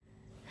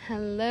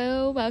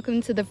Hello,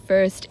 welcome to the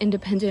first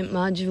independent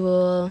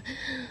module,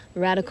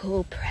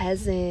 Radical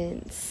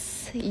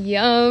Presence.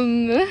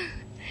 Yum!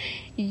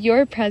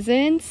 Your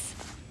presence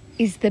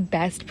is the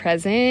best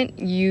present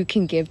you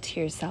can give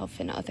to yourself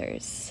and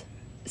others.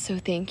 So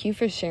thank you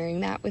for sharing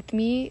that with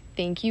me.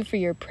 Thank you for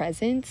your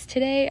presence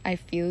today. I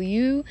feel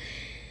you.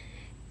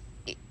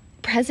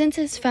 Presence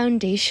is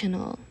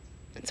foundational.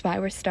 That's why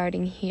we're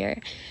starting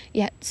here.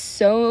 Yet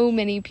so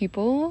many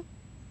people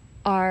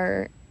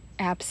are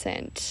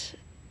absent.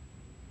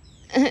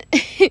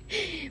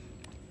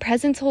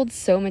 Presence holds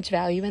so much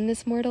value in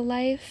this mortal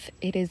life.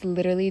 It is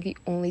literally the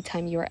only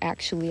time you are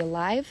actually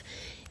alive,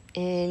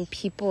 and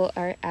people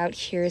are out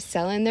here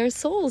selling their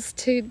souls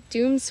to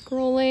doom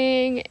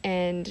scrolling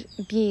and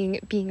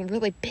being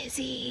really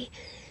busy,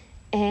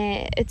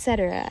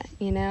 etc.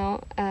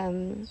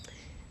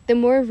 The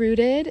more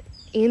rooted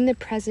in the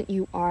present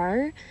you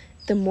are,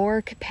 the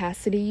more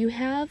capacity you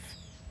have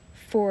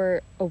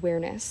for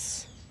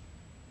awareness,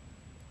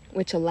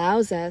 which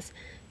allows us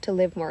to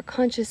live more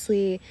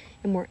consciously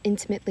and more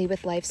intimately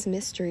with life's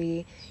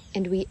mystery,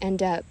 and we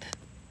end up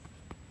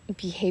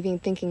behaving,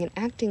 thinking, and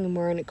acting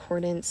more in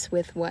accordance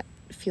with what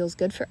feels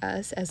good for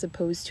us as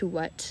opposed to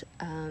what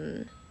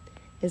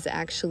is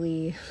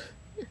actually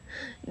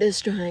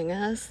destroying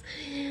us.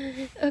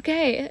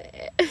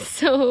 Okay,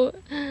 so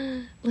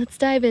let's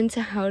dive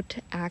into how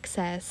to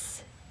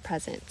access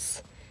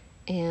presence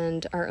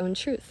and our own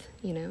truth.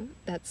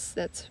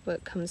 That's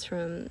what comes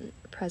from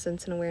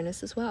presence and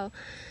awareness as well.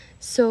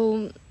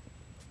 So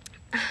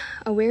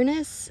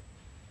awareness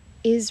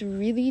is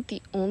really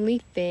the only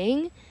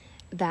thing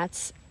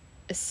that's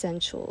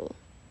essential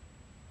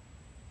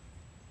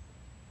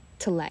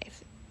to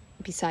life,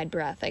 beside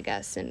breath, I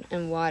guess,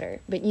 and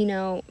water. But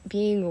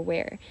being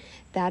aware,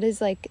 that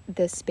is like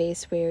the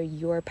space where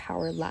your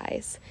power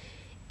lies.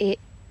 It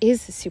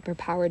is a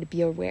superpower to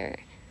be aware.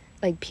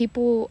 Like,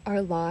 people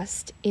are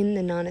lost in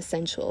the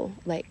non-essential,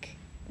 like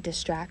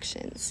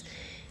distractions.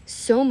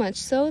 So much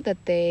so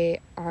that they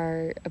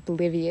are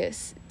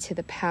oblivious to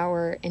the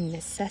power and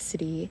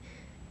necessity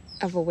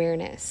of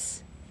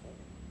awareness.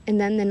 And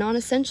then the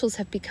non-essentials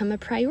have become a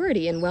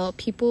priority, and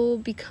people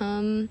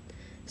become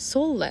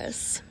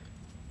soulless.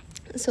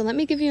 So let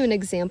me give you an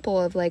example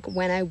of like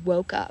when I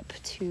woke up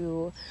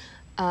to,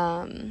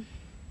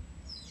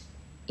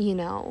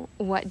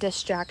 what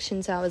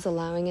distractions I was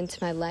allowing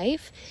into my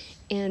life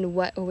and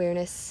what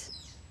awareness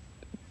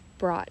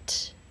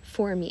brought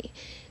for me.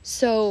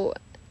 So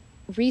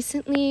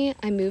recently,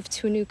 I moved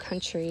to a new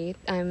country.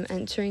 I'm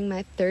entering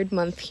my 3rd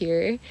month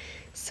here,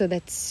 so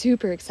that's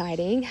super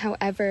exciting.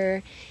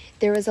 However,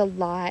 there was a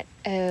lot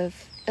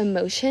of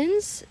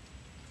emotions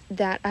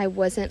that I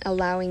wasn't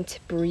allowing to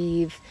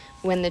breathe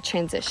when the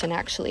transition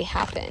actually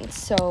happened.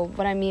 So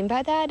what I mean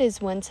by that is,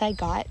 once I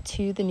got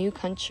to the new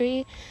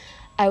country,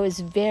 I was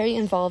very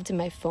involved in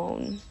my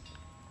phone.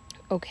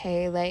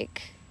 Okay,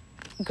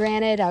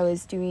 granted, I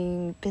was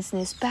doing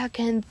business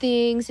back-end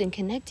things and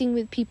connecting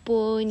with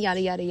people and yada,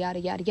 yada, yada,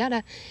 yada,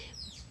 yada.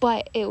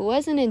 But it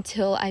wasn't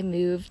until I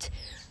moved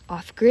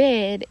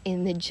off-grid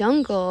in the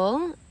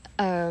jungle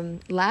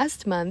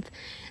last month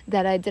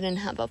that I didn't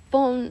have a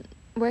phone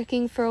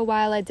working for a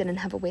while. I didn't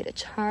have a way to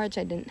charge.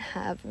 I didn't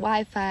have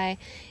Wi-Fi,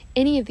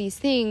 any of these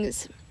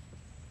things.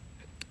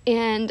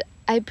 And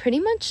I pretty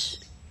much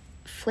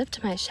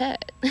flipped my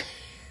shit.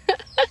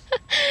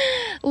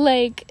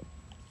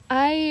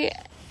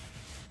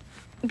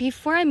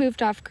 Before I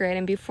moved off grid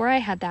and before I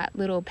had that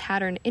little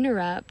pattern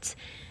interrupt,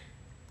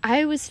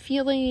 I was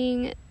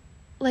feeling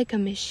like a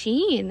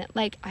machine.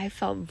 Like, I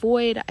felt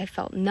void, I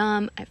felt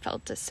numb, I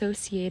felt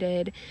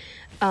dissociated.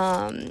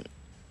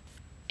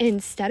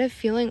 Instead of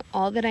feeling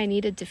all that I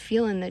needed to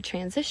feel in the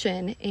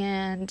transition,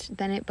 and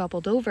then it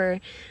bubbled over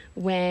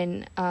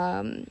when,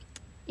 a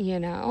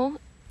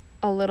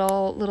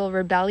little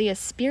rebellious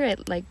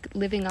spirit, like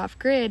living off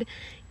grid,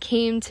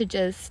 came to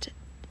just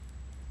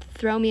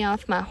throw me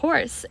off my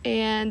horse.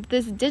 And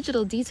this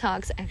digital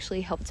detox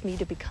actually helped me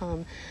to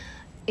become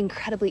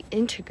incredibly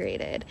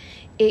integrated.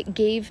 It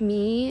gave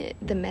me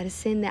the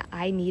medicine that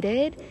I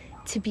needed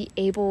to be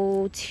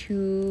able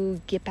to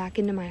get back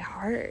into my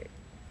heart,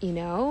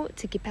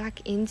 to get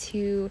back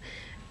into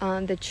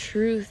the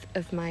truth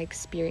of my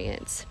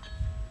experience.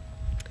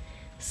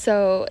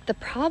 So the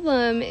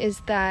problem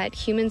is that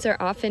humans are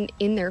often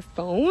in their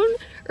phone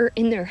or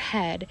in their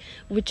head,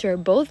 which are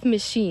both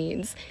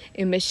machines,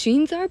 and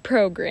machines are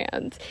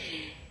programmed.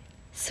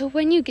 So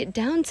when you get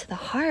down to the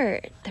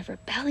heart, the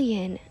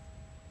rebellion,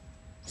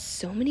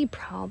 so many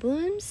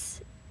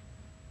problems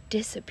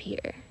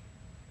disappear.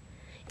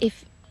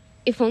 If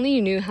only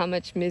you knew how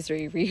much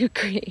misery we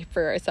create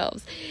for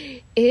ourselves.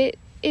 It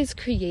is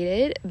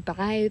created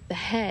by the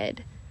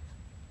head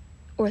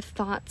or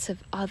thoughts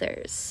of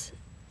others.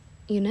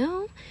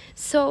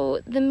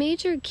 So the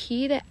major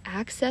key to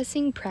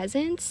accessing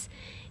presence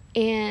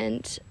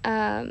and,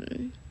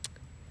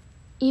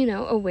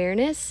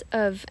 awareness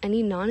of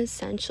any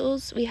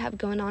non-essentials we have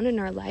going on in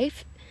our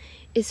life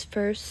is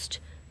first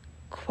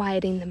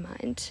quieting the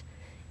mind.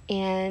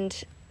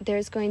 And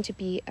there's going to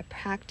be a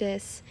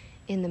practice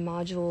in the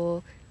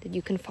module that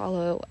you can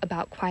follow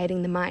about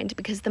quieting the mind,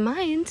 because the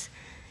mind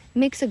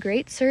makes a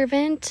great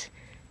servant,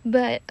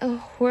 but a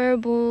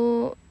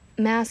horrible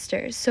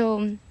master.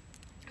 So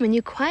when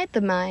you quiet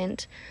the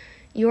mind,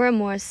 you are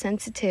more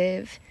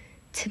sensitive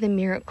to the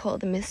miracle,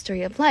 the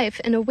mystery of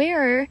life, and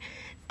aware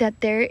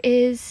that there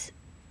is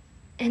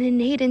an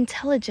innate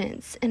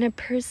intelligence and a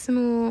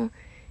personal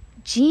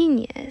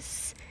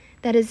genius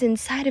that is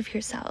inside of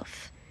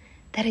yourself,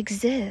 that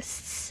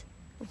exists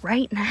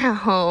right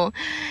now.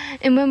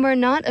 And when we're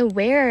not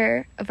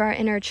aware of our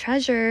inner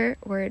treasure,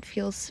 or it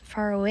feels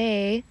far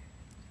away,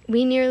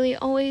 we nearly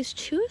always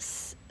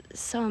choose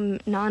some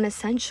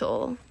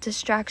non-essential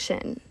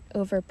distraction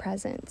over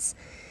presence.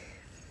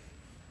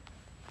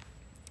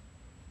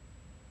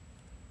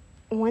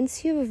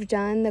 Once you've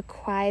done the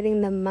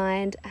quieting the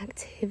mind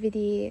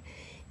activity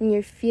and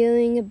you're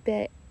feeling a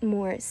bit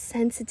more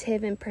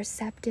sensitive and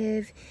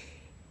perceptive,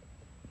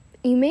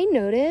 you may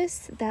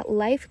notice that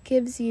life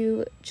gives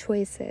you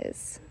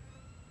choices,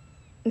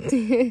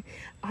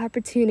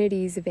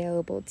 opportunities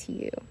available to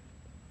you.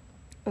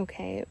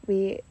 Okay,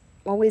 we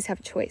always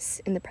have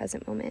choice in the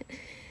present moment.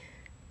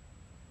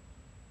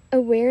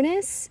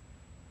 Awareness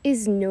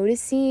is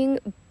noticing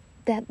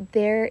that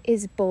there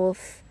is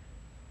both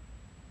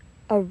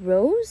a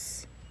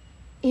rose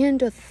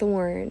and a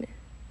thorn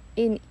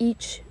in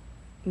each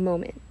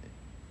moment.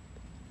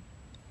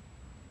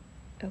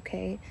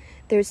 Okay?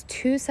 There's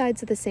two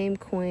sides of the same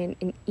coin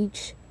in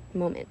each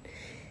moment.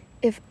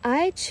 If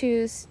I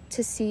choose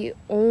to see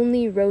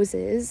only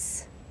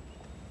roses,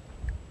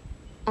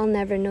 I'll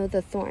never know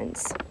the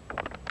thorns.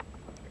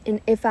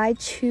 And if I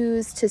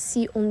choose to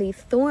see only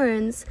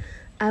thorns,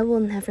 I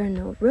will never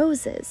know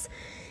roses.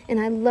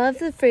 And I love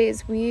the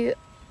phrase, we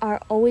are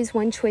always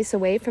one choice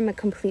away from a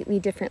completely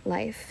different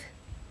life.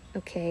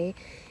 Okay?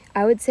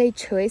 I would say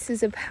choice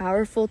is a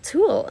powerful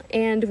tool,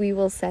 and we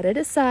will set it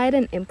aside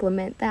and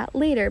implement that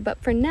later. But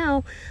for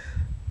now,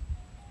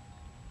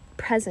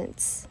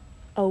 presence,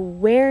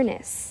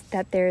 awareness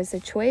that there is a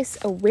choice,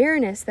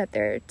 awareness that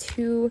there are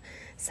two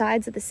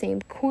sides of the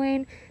same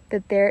coin,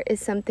 that there is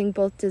something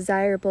both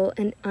desirable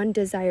and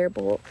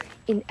undesirable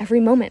in every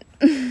moment.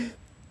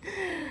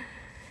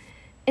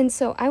 And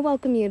so I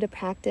welcome you to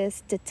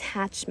practice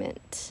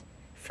detachment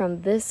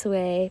from this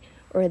way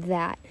or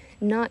that,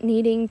 not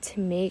needing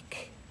to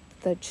make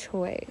the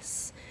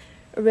choice.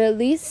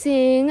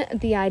 Releasing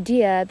the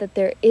idea that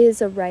there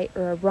is a right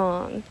or a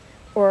wrong,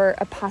 or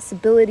a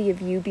possibility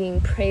of you being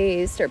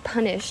praised or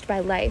punished by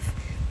life.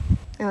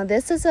 Now,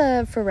 this is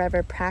a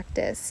forever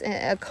practice,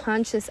 a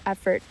conscious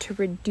effort to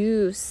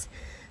reduce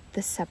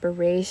the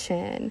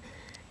separation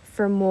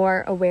for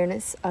more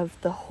awareness of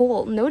the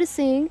whole,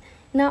 noticing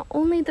not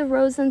only the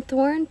rose and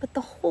thorn, but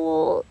the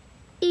whole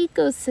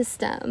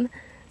ecosystem.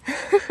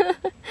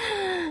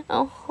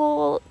 A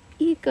whole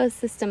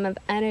ecosystem of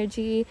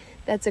energy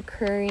that's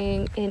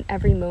occurring in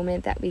every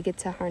moment that we get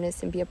to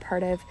harness and be a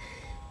part of.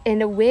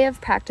 And a way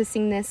of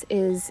practicing this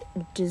is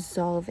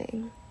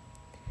dissolving,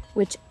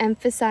 which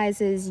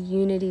emphasizes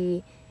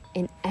unity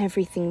in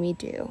everything we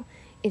do.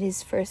 It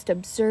is first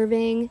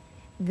observing,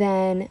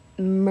 then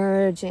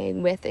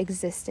merging with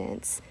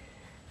existence.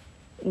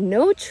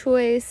 No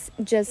choice,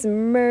 just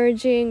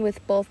merging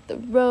with both the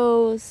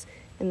rose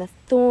and the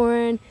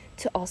thorn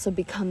to also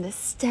become the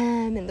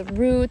stem and the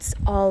roots,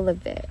 all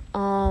of it.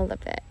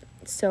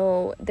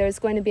 So there's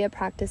going to be a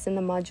practice in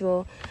the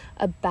module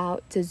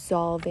about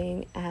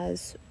dissolving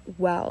as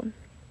well.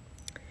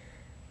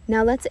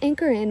 Now let's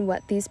anchor in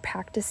what these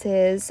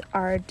practices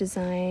are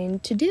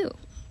designed to do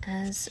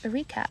as a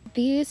recap.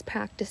 These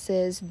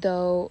practices,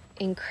 though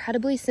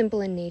incredibly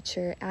simple in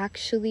nature,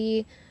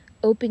 actually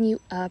open you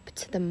up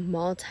to the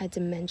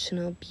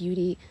multidimensional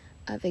beauty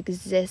of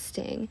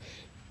existing,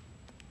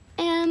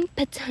 and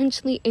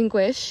potentially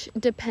anguish,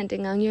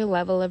 depending on your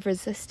level of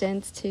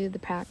resistance to the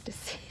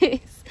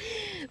practices.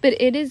 But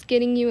it is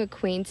getting you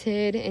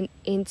acquainted and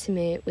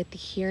intimate with the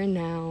here and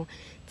now,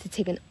 to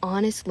take an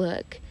honest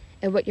look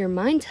at what your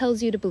mind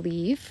tells you to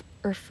believe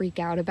or freak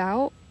out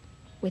about,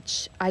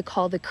 which I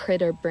call the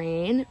critter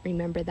brain.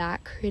 Remember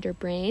that, critter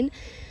brain.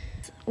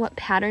 What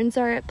patterns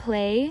are at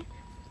play,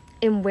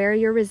 and where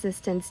your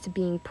resistance to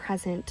being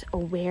present,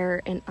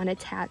 aware, and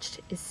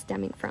unattached is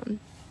stemming from.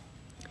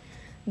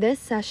 This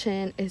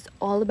session is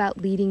all about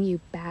leading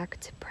you back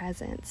to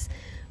presence,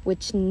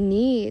 which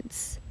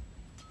needs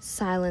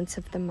silence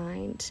of the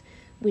mind,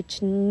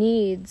 which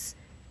needs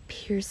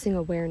piercing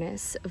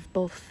awareness of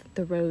both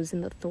the rose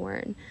and the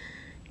thorn,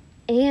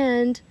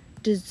 and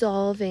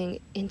dissolving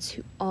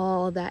into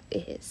all that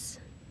is,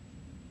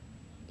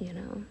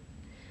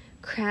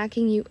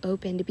 cracking you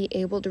open to be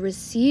able to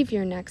receive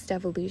your next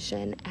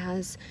evolution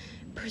as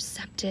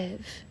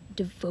perceptive,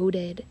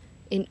 devoted,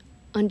 and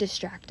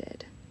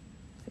undistracted.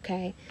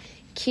 Okay?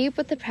 Keep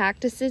with the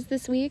practices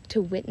this week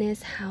to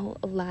witness how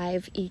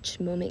alive each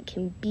moment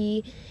can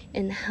be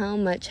and how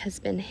much has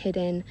been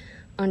hidden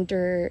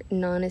under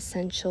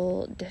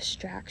non-essential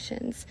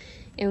distractions.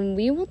 And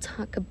we will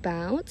talk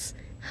about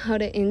how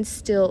to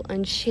instill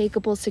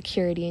unshakable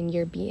security in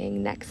your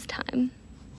being next time.